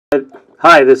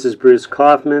Hi, this is Bruce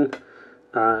Kaufman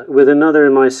with another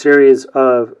in my series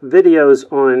of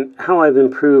videos on how I've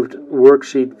improved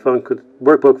workbook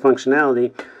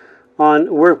functionality on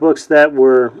workbooks that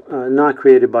were not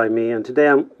created by me. And today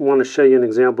I want to show you an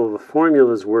example of a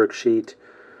formulas worksheet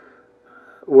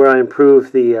where I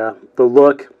improved the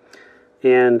look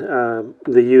and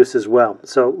the use as well.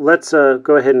 So let's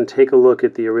go ahead and take a look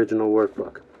at the original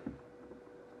workbook.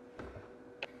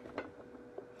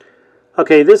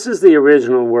 Okay, this is the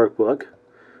original workbook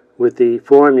with the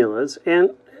formulas,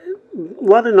 and a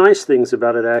lot of nice things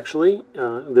about it actually.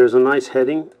 There's a nice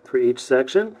heading for each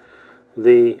section.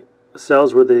 The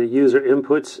cells where the user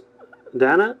inputs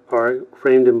data are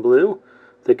framed in blue.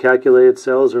 The calculated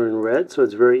cells are in red, so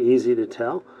it's very easy to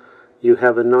tell. You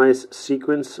have a nice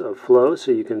sequence of flow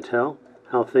so you can tell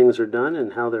how things are done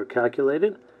and how they're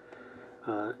calculated.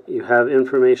 You have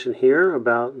information here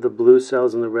about the blue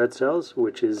cells and the red cells,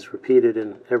 which is repeated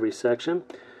in every section.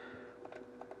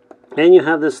 And you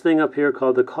have this thing up here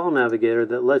called the call navigator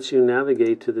that lets you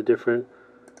navigate to the different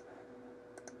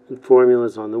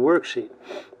formulas on the worksheet.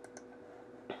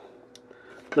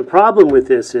 The problem with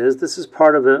this is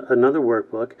part of another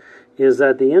workbook, is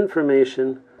that the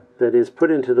information that is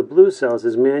put into the blue cells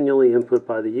is manually input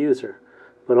by the user.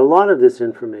 But a lot of this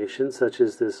information, such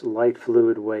as this light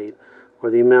fluid weight, or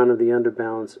the amount of the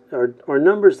underbalance, are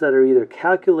numbers that are either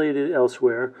calculated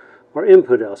elsewhere or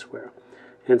input elsewhere.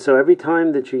 And so every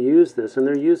time that you use this, and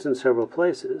they're used in several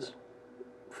places,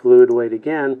 fluid weight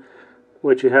again,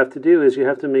 what you have to do is you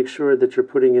have to make sure that you're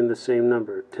putting in the same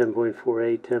number,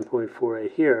 10.48,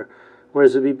 10.48 here,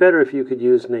 whereas it would be better if you could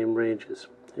use name ranges.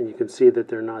 And you can see that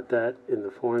they're not that in the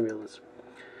formulas.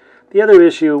 The other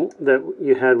issue that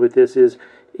you had with this is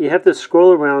you have to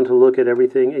scroll around to look at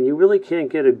everything, and you really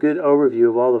can't get a good overview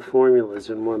of all the formulas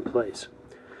in one place.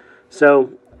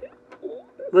 So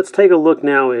let's take a look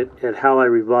now at how I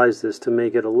revised this to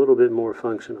make it a little bit more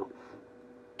functional.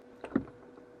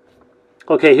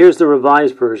 Okay, here's the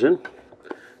revised version.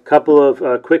 A couple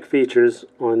of quick features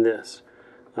on this.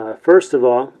 First of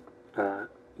all,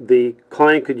 the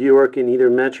client could work in either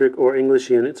metric or English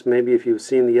units. Maybe if you've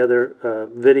seen the other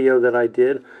video that I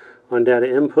did on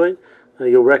data input,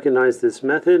 you'll recognize this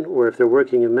method where if they're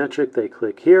working in metric, they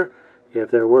click here. If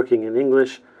they're working in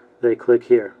English, they click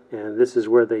here. And this is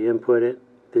where they input it.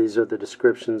 These are the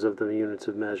descriptions of the units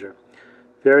of measure.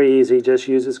 Very easy, just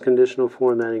uses conditional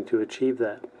formatting to achieve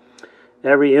that.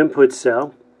 Every input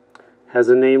cell has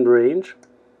a named range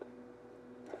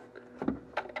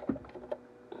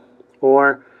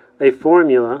or a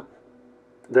formula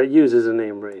that uses a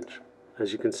named range,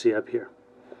 as you can see up here.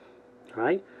 All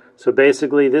right? So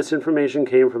basically this information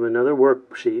came from another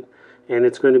worksheet, and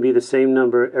it's going to be the same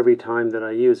number every time that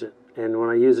I use it. And when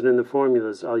I use it in the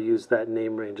formulas, I'll use that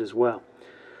name range as well.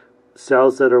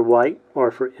 Cells that are white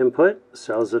are for input.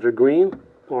 Cells that are green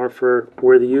are for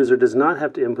where the user does not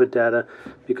have to input data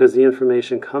because the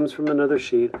information comes from another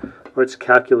sheet or it's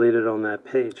calculated on that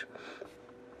page.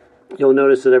 You'll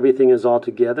notice that everything is all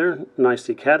together,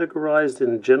 nicely categorized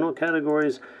in general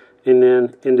categories and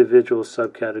then individual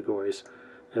subcategories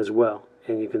as well.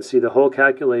 And you can see the whole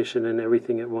calculation and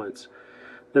everything at once.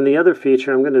 Then the other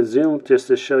feature, I'm going to zoom just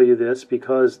to show you this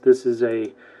because this is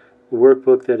a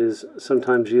workbook that is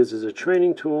sometimes used as a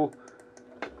training tool.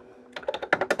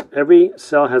 Every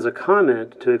cell has a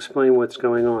comment to explain what's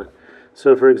going on.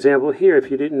 So for example here, if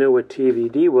you didn't know what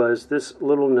TVD was, this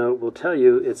little note will tell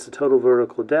you it's the total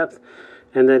vertical depth,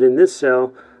 and that in this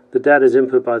cell the data is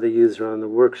input by the user on the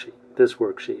worksheet, this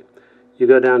worksheet. You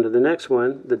go down to the next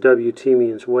one, the WT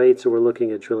means weight, so we're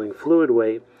looking at drilling fluid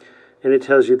weight, and it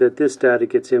tells you that this data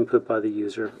gets input by the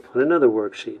user on another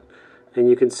worksheet. And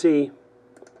you can see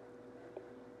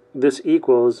this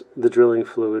equals the drilling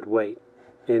fluid weight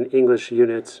in English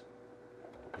units,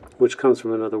 which comes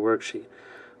from another worksheet.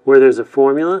 Where there's a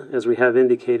formula, as we have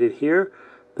indicated here,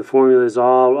 the formula is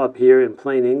all up here in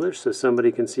plain English so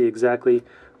somebody can see exactly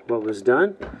what was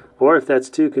done. Or if that's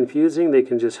too confusing, they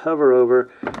can just hover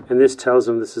over, and this tells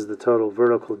them this is the total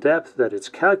vertical depth, that it's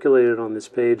calculated on this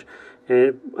page, and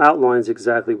it outlines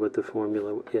exactly what the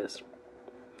formula is.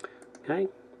 Okay?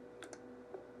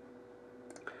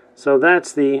 So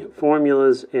that's the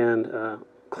formulas and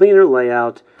cleaner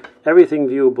layout, everything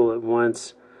viewable at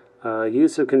once,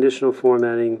 use of conditional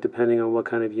formatting depending on what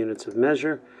kind of units of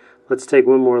measure. Let's take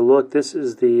one more look. This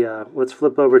is the, let's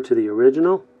flip over to the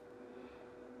original.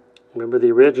 Remember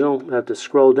the original, I have to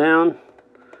scroll down.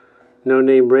 No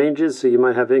name ranges, so you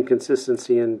might have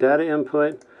inconsistency in data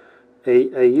input.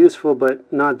 A useful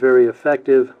but not very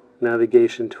effective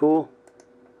navigation tool.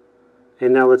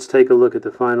 And now let's take a look at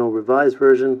the final revised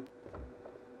version.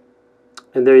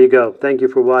 And there you go. Thank you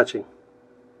for watching.